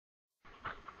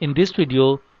In this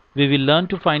video, we will learn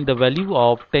to find the value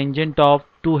of tangent of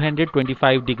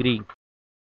 225 degree.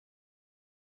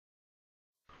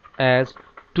 As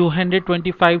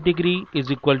 225 degree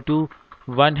is equal to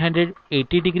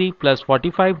 180 degree plus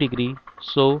 45 degree,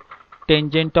 so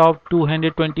tangent of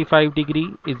 225 degree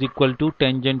is equal to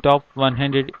tangent of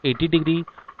 180 degree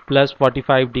plus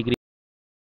 45 degree.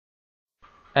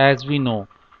 As we know,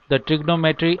 the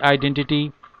trigonometry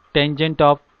identity tangent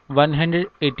of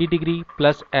 180 degree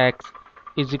plus x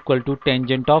is equal to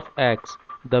tangent of x.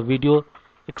 The video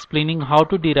explaining how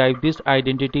to derive this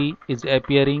identity is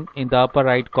appearing in the upper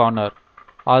right corner.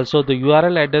 Also, the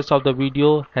URL address of the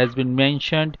video has been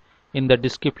mentioned in the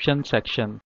description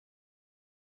section.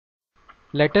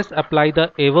 Let us apply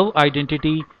the above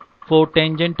identity for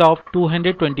tangent of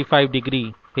 225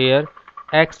 degree. Here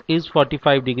x is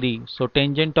 45 degree, so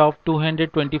tangent of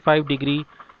 225 degree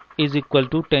is equal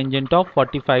to tangent of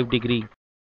 45 degree.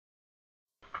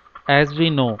 As we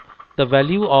know, the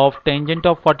value of tangent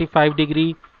of 45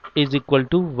 degree is equal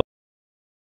to 1.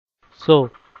 So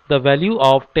the value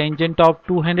of tangent of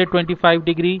 225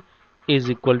 degree is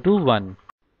equal to 1.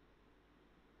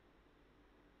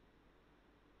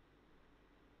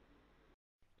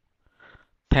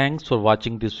 Thanks for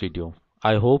watching this video.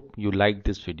 I hope you liked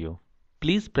this video.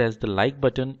 Please press the like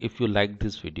button if you liked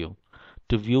this video.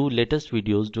 To view latest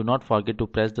videos, do not forget to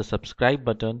press the subscribe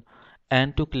button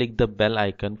and to click the bell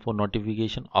icon for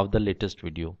notification of the latest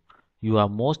video. You are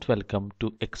most welcome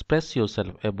to express yourself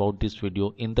about this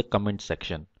video in the comment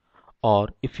section, or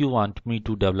if you want me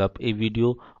to develop a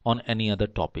video on any other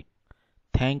topic.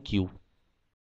 Thank you